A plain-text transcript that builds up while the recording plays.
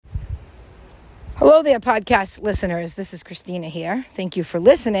Hello there, podcast listeners. This is Christina here. Thank you for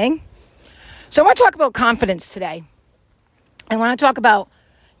listening. So I want to talk about confidence today. I want to talk about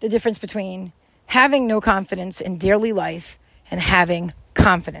the difference between having no confidence in daily life and having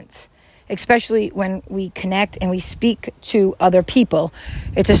confidence, especially when we connect and we speak to other people.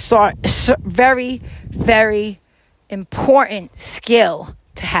 It's a very, very important skill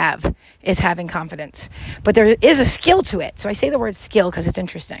to have, is having confidence. But there is a skill to it. So I say the word skill because it's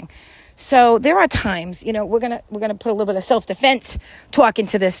interesting. So there are times, we're gonna put a little bit of self-defense talk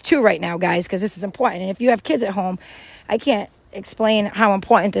into this too right now, guys, because this is important. And if you have kids at home, I can't explain how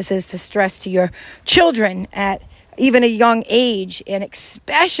important this is to stress to your children at even a young age, and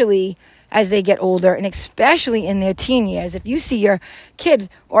especially as they get older, and especially in their teen years. If you see your kid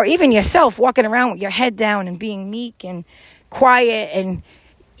or even yourself walking around with your head down and being meek and quiet, and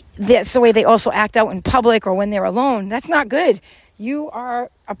that's the way they also act out in public or when they're alone, that's not good. You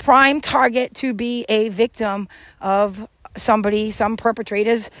are a prime target to be a victim of some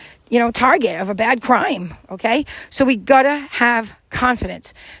perpetrator's, target of a bad crime, okay? So we gotta have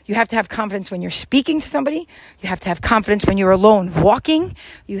confidence. You have to have confidence when you're speaking to somebody. You have to have confidence when you're alone walking.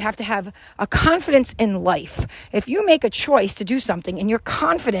 You have to have a confidence in life. If you make a choice to do something and you're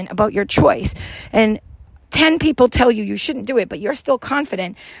confident about your choice, and 10 people tell you shouldn't do it, but you're still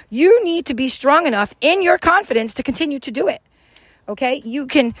confident, you need to be strong enough in your confidence to continue to do it. Okay, you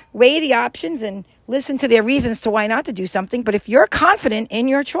can weigh the options and listen to their reasons to why not to do something. But if you're confident in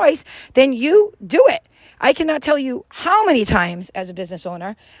your choice, then you do it. I cannot tell you how many times as a business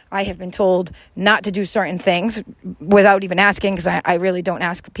owner I have been told not to do certain things without even asking, because I really don't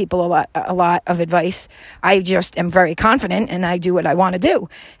ask people a lot of advice. I just am very confident and I do what I want to do.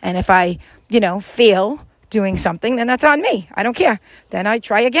 And if I, fail doing something, then that's on me. I don't care. Then I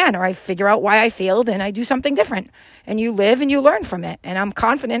try again, or I figure out why I failed and I do something different. And you live and you learn from it. And I'm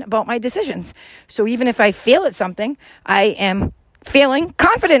confident about my decisions. So even if I fail at something, I am failing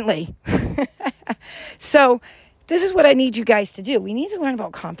confidently. So this is what I need you guys to do. We need to learn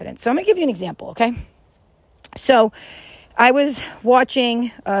about confidence. So I'm going to give you an example, okay? So I was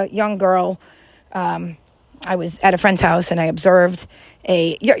watching a young girl. I was at a friend's house and I observed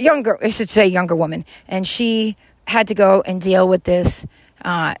a younger woman, and she had to go and deal with this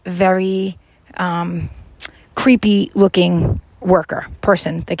very creepy looking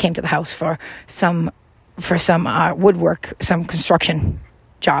person that came to the house for some woodwork, some construction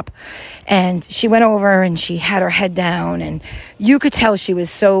job. And she went over and she had her head down, and you could tell she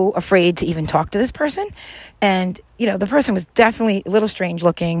was so afraid to even talk to this person. And, the person was definitely a little strange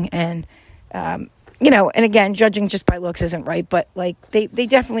looking, and, and again, judging just by looks isn't right, but they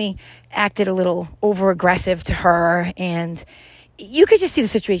definitely acted a little over aggressive to her, and you could just see the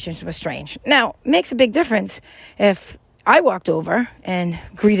situation was strange. Now, it makes a big difference if I walked over and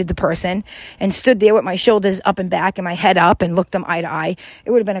greeted the person and stood there with my shoulders up and back and my head up and looked them eye to eye. It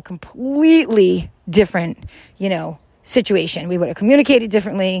would have been a completely different, situation. We would have communicated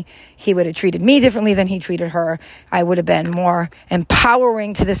differently. He would have treated me differently than he treated her. I would have been more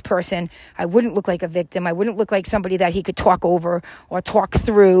empowering to this person. I wouldn't look like a victim. I wouldn't look like somebody that he could talk over or talk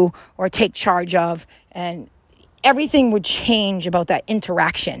through or take charge of. And everything would change about that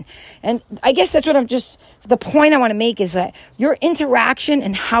interaction. And I guess that's what the point I want to make is that your interaction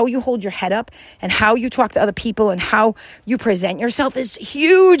and how you hold your head up and how you talk to other people and how you present yourself is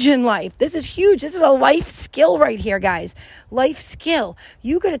huge in life. This is huge. This is a life skill right here, guys. Life skill.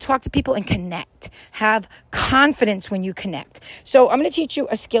 You got to talk to people and connect. Have confidence when you connect. So I'm going to teach you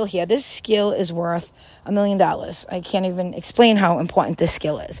a skill here. This skill is worth $1 million. I can't even explain how important this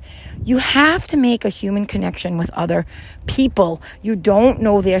skill is. You have to make a human connection with other people. You don't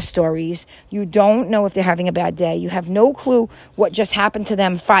know their stories. You don't know if they're having a bad day. You have no clue what just happened to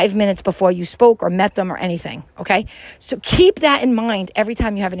them 5 minutes before you spoke or met them or anything. Okay? So keep that in mind every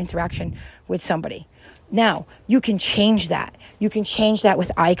time you have an interaction with somebody. Now, you can change that. You can change that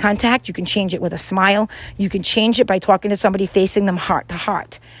with eye contact. You can change it with a smile. You can change it by talking to somebody, facing them heart to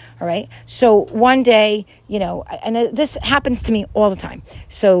heart. All right. So one day, and this happens to me all the time.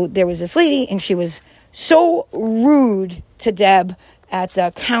 So there was this lady, and she was so rude to Deb at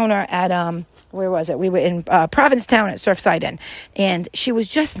the counter at, where was it? We were in Provincetown at Surfside Inn, and she was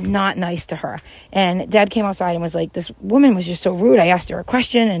just not nice to her. And Deb came outside and was like, this woman was just so rude. I asked her a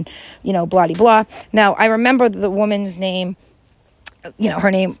question and, blah, de blah. Now, I remember the woman's name,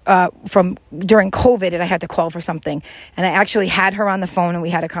 her name from during COVID, and I had to call for something. And I actually had her on the phone, and we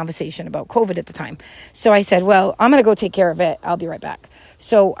had a conversation about COVID at the time. So I said, well, I'm going to go take care of it. I'll be right back.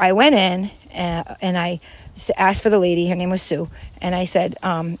 So I went in, and I asked for the lady. Her name was Sue. And I said,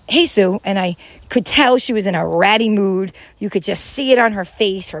 hey, Sue. And I could tell she was in a ratty mood. You could just see it on her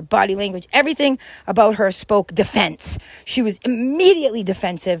face, her body language. Everything about her spoke defense. She was immediately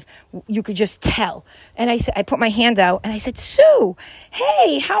defensive. You could just tell. And I put my hand out and I said, Sue,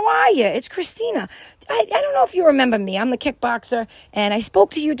 hey, how are you? It's Christina. I don't know if you remember me. I'm the kickboxer. And I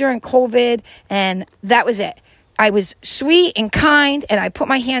spoke to you during COVID. And that was it. I was sweet and kind, and I put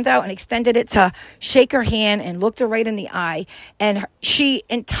my hand out and extended it to shake her hand and looked her right in the eye, and she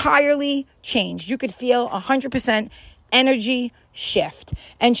entirely changed. You could feel 100% energy shift,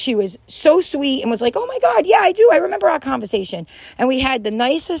 and she was so sweet and was like, oh my God, yeah, I do. I remember our conversation, and we had the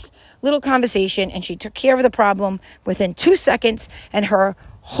nicest little conversation, and she took care of the problem within 2 seconds, and her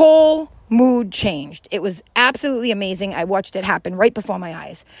whole mood changed. It was absolutely amazing. I watched it happen right before my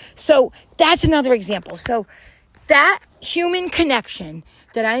eyes. So that's another example. So that human connection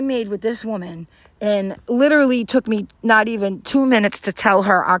that I made with this woman, and literally took me not even 2 minutes to tell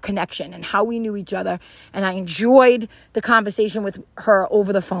her our connection and how we knew each other. And I enjoyed the conversation with her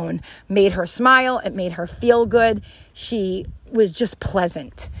over the phone. Made her smile. It made her feel good. She was just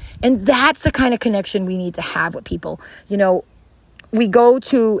pleasant. And that's the kind of connection we need to have with people. You know, we go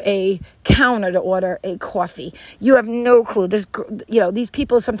to a counter to order a coffee. You have no clue. These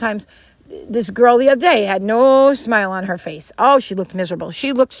people sometimes. This girl the other day had no smile on her face. Oh, she looked miserable.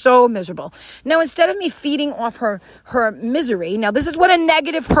 She looked so miserable. Now, instead of me feeding off her misery, now this is what a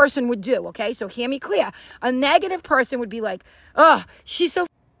negative person would do, okay? So hear me clear. A negative person would be like, oh, she's so...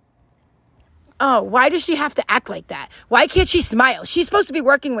 Oh, why does she have to act like that? Why can't she smile? She's supposed to be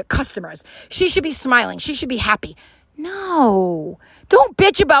working with customers. She should be smiling. She should be happy. No, don't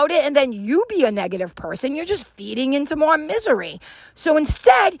bitch about it and then you be a negative person. You're just feeding into more misery. So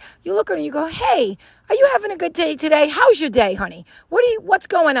instead, you look at her and you go, hey, are you having a good day today? How's your day, honey? What's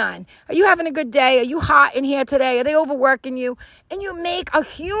going on? Are you having a good day? Are you hot in here today? Are they overworking you? And you make a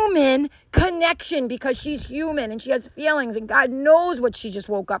human connection because she's human and she has feelings and God knows what she just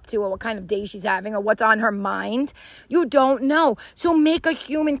woke up to or what kind of day she's having or what's on her mind. You don't know. So make a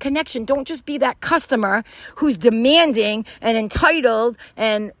human connection. Don't just be that customer who's demanding and entitled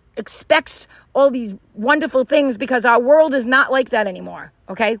and expects all these wonderful things, because our world is not like that anymore.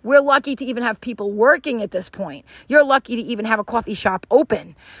 Okay. We're lucky to even have people working at this point. You're lucky to even have a coffee shop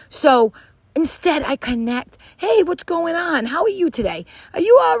open. So instead I connect. Hey, what's going on? How are you today? Are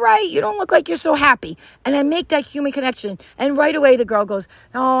you all right? You don't look like you're so happy. And I make that human connection. And right away the girl goes,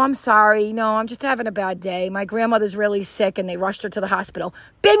 oh, I'm sorry. No, I'm just having a bad day. My grandmother's really sick and they rushed her to the hospital.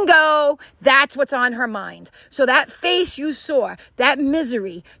 Bingo! That's what's on her mind. So that face you saw, that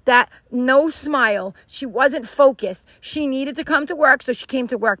misery, that no smile, she wasn't focused. She needed to come to work, so she came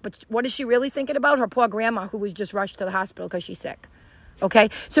to work. But what is she really thinking about? Her poor grandma who was just rushed to the hospital because she's sick. Okay,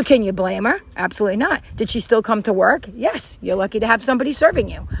 so can you blame her? Absolutely not. Did she still come to work? Yes, you're lucky to have somebody serving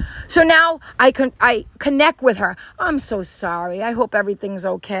you. So now I connect with her. I'm so sorry. I hope everything's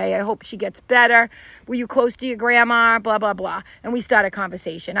okay. I hope she gets better. Were you close to your grandma? Blah, blah, blah. And we start a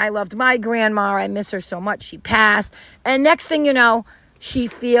conversation. I loved my grandma. I miss her so much. She passed. And next thing you know, she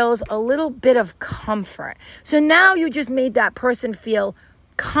feels a little bit of comfort. So now you just made that person feel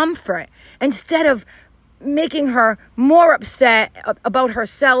comfort instead of making her more upset about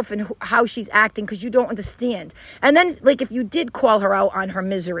herself and how she's acting because you don't understand. And then, like, if you did call her out on her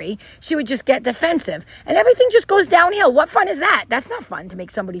misery, she would just get defensive. And everything just goes downhill. What fun is that? That's not fun to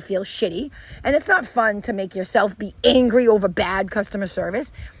make somebody feel shitty. And it's not fun to make yourself be angry over bad customer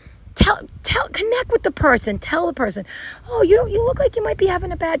service. Connect with the person. Tell the person, oh, you look like you might be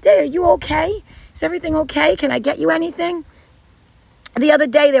having a bad day. Are you okay? Is everything okay? Can I get you anything? The other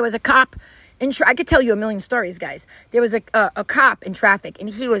day, there was a cop. I could tell you a million stories, guys. There was a cop in traffic, and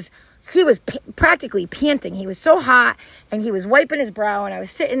he was practically panting. He was so hot, and he was wiping his brow, and I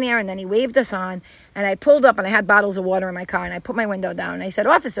was sitting there, and then he waved us on, and I pulled up, and I had bottles of water in my car, and I put my window down, and I said,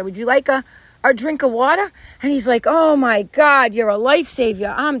 officer, would you like a drink of water? And he's like, oh, my God, you're a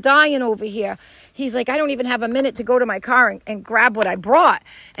lifesaver. I'm dying over here. He's like, I don't even have a minute to go to my car and grab what I brought.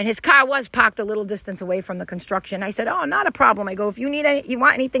 And his car was parked a little distance away from the construction. I said, oh, not a problem. I go, if you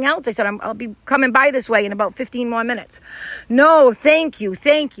want anything else? I said, I'll be coming by this way in about 15 more minutes. No, thank you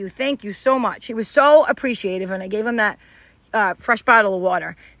so much. He was so appreciative, and I gave him that fresh bottle of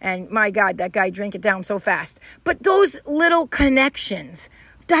water. And my God, that guy drank it down so fast. But those little connections,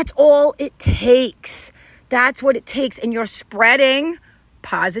 that's all it takes. That's what it takes. And you're spreading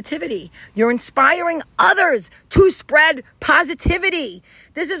positivity. You're inspiring others to spread positivity.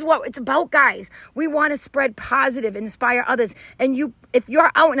 This is what it's about, guys. We want to spread positive, inspire others. And if you're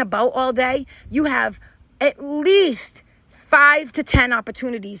out and about all day, you have at least 5 to 10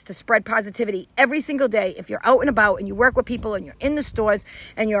 opportunities to spread positivity every single day. If you're out and about and you work with people and you're in the stores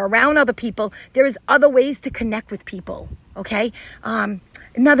and you're around other people, there is other ways to connect with people, okay?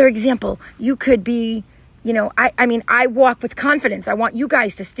 Another example, you could be, I walk with confidence. I want you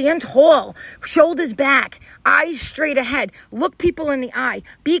guys to stand tall, shoulders back, eyes straight ahead, look people in the eye,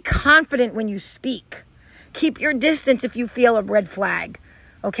 be confident when you speak. Keep your distance if you feel a red flag.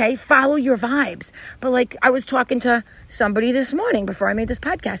 Okay, follow your vibes. But like I was talking to somebody this morning before I made this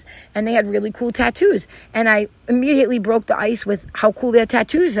podcast, and they had really cool tattoos. And I immediately broke the ice with how cool their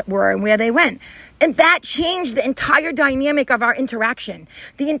tattoos were and where they went. And that changed the entire dynamic of our interaction.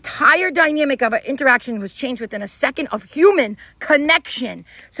 The entire dynamic of our interaction was changed within a second of human connection.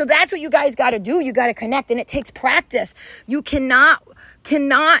 So that's what you guys got to do. You got to connect, and it takes practice. You cannot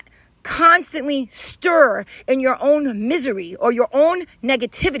constantly stir in your own misery or your own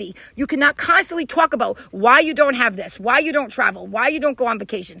negativity. You cannot constantly talk about why you don't have this, why you don't travel, why you don't go on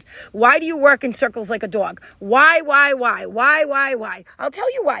vacations, why do you work in circles like a dog, why? I'll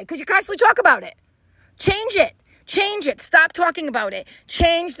tell you why, because you constantly talk about it. Change it. Stop talking about it.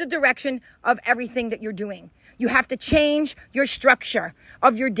 Change the direction of everything that you're doing. You have to change your structure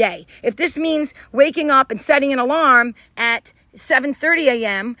of your day. If this means waking up and setting an alarm at 7:30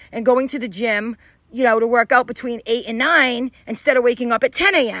 a.m. and going to the gym, to work out between 8 and 9 instead of waking up at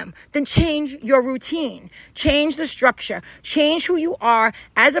 10 a.m., then change your routine. Change the structure. Change who you are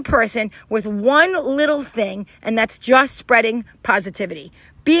as a person with one little thing, and that's just spreading positivity.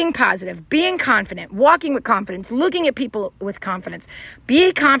 Being positive, being confident, walking with confidence, looking at people with confidence.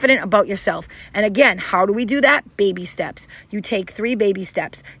 Be confident about yourself. And again, how do we do that? Baby steps. You take 3 baby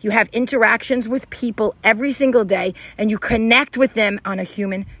steps. You have interactions with people every single day, and you connect with them on a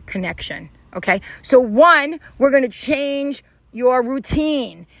human connection. Okay? So 1, we're going to change your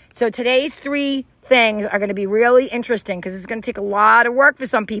routine. So today's 3 things are going to be really interesting because it's going to take a lot of work for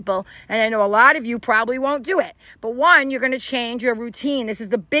some people. And I know a lot of you probably won't do it. But 1, you're going to change your routine. This is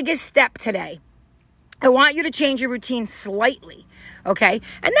the biggest step today. I want you to change your routine slightly. Okay.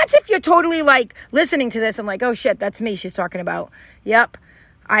 And that's if you're totally like listening to this and like, oh shit, that's me she's talking about. Yep.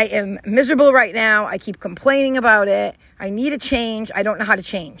 I am miserable right now. I keep complaining about it. I need a change. I don't know how to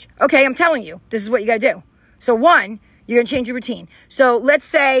change. Okay. I'm telling you, this is what you got to do. So 1, you're going to change your routine. So let's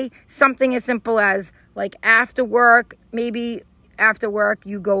say something as simple as like maybe after work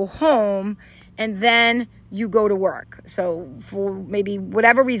you go home and then you go to work. So for maybe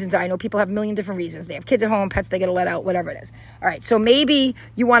whatever reasons, I know people have a million different reasons. They have kids at home, pets they get to let out, whatever it is. All right. So maybe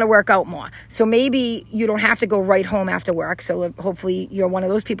you want to work out more. So maybe you don't have to go right home after work. So hopefully you're one of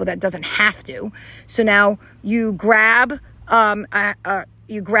those people that doesn't have to. So now you grab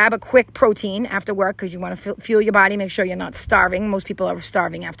a quick protein after work because you want to fuel your body, make sure you're not starving. Most people are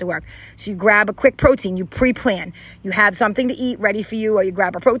starving after work. So you grab a quick protein, you pre-plan. You have something to eat ready for you, or you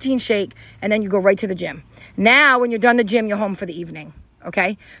grab a protein shake, and then you go right to the gym. Now, when you're done the gym, you're home for the evening.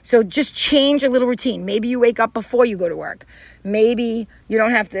 Okay? So just change a little routine. Maybe you wake up before you go to work. Maybe you don't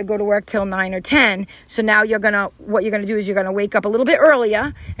have to go to work till 9 or 10. So now what you're going to do is you're going to wake up a little bit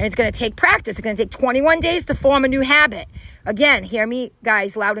earlier, and it's going to take practice. It's going to take 21 days to form a new habit. Again, hear me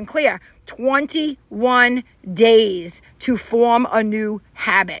guys loud and clear. 21 days to form a new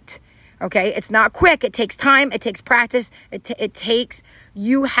habit. Okay, it's not quick. It takes time. It takes practice.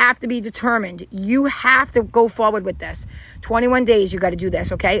 You have to be determined. You have to go forward with this. 21 days, you got to do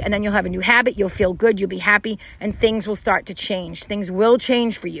this, okay? And then you'll have a new habit. You'll feel good. You'll be happy. And things will start to change. Things will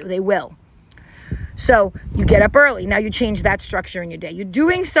change for you. They will. So you get up early. Now you change that structure in your day. You're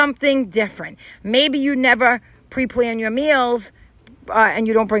doing something different. Maybe you never pre-plan your meals and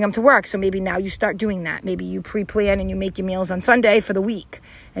you don't bring them to work. So maybe now you start doing that. Maybe you pre-plan and you make your meals on Sunday for the week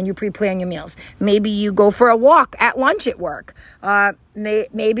and you pre-plan your meals. Maybe you go for a walk at lunch at work.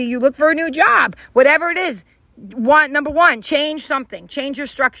 Maybe you look for a new job. Whatever it is. Number 1, change something. Change your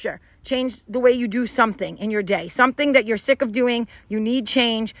structure. Change the way you do something in your day. Something that you're sick of doing. You need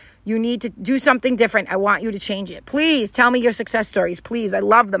change. You need to do something different. I want you to change it. Please tell me your success stories. Please. I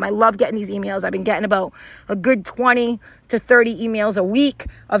love them. I love getting these emails. I've been getting about a good 20 to 30 emails a week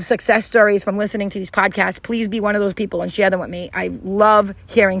of success stories from listening to these podcasts. Please be one of those people and share them with me. I love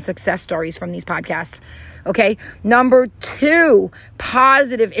hearing success stories from these podcasts. Okay. Number 2,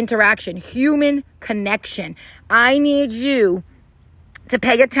 positive interaction, human connection. I need you to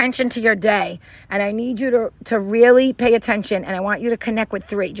pay attention to your day. And I need you to really pay attention. And I want you to connect with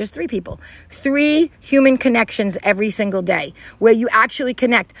 3, just 3 people, 3 human connections every single day where you actually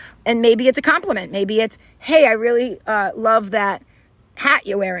connect. And maybe it's a compliment. Maybe it's, hey, I really love that hat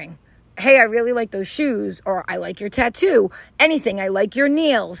you're wearing. hey, I really like those shoes, or I like your tattoo, anything, I like your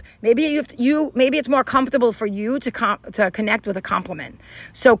nails. Maybe maybe it's more comfortable for you to connect with a compliment.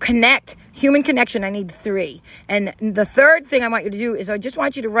 So human connection, I need 3. And the third thing I want you to do is I just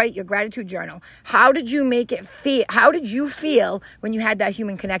want you to write your gratitude journal. How did you make it feel? How did you feel when you had that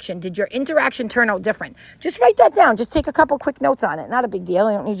human connection? Did your interaction turn out different? Just write that down. Just take a couple quick notes on it. Not a big deal.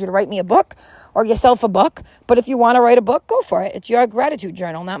 I don't need you to write me a book or yourself a book. But if you want to write a book, go for it. It's your gratitude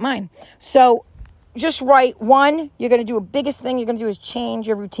journal, not mine. So just write. 1, you're going to do a biggest thing you're going to do is change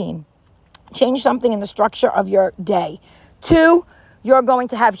your routine. Change something in the structure of your day. 2, you're going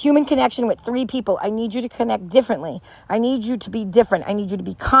to have human connection with 3 people. I need you to connect differently. I need you to be different. I need you to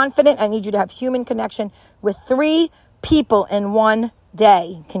be confident. I need you to have human connection with 3 people in one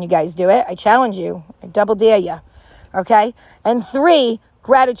day. Can you guys do it? I challenge you. I double dare you. Okay? And 3,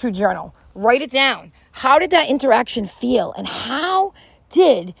 gratitude journal. Write it down. How did that interaction feel? And how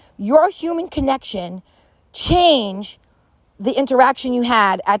did your human connection change the interaction you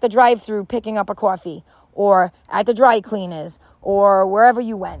had at the drive-thru picking up a coffee, or at the dry cleaners, or wherever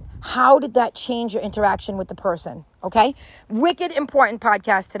you went? How did that change your interaction with the person? Okay? Wicked important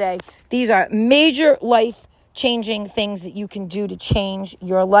podcast today. These are major life-changing things that you can do to change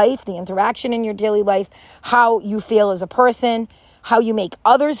your life, the interaction in your daily life, how you feel as a person, how you make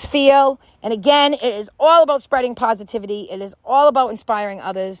others feel. And again, it is all about spreading positivity. It is all about inspiring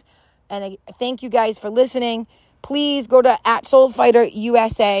others. And I thank you guys for listening. Please go to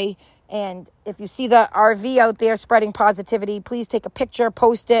 @SoulFighterUSA. And if you see the RV out there spreading positivity, please take a picture,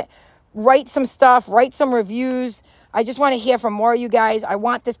 post it, write some stuff, write some reviews. I just want to hear from more of you guys. I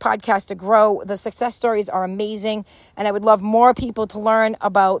want this podcast to grow. The success stories are amazing, and I would love more people to learn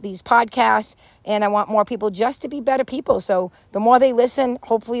about these podcasts, and I want more people just to be better people. So the more they listen,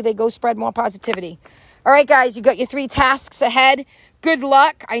 hopefully they go spread more positivity. All right, guys, you got your 3 tasks ahead. Good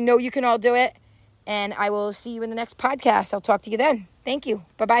luck. I know you can all do it, and I will see you in the next podcast. I'll talk to you then. Thank you.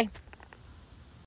 Bye-bye.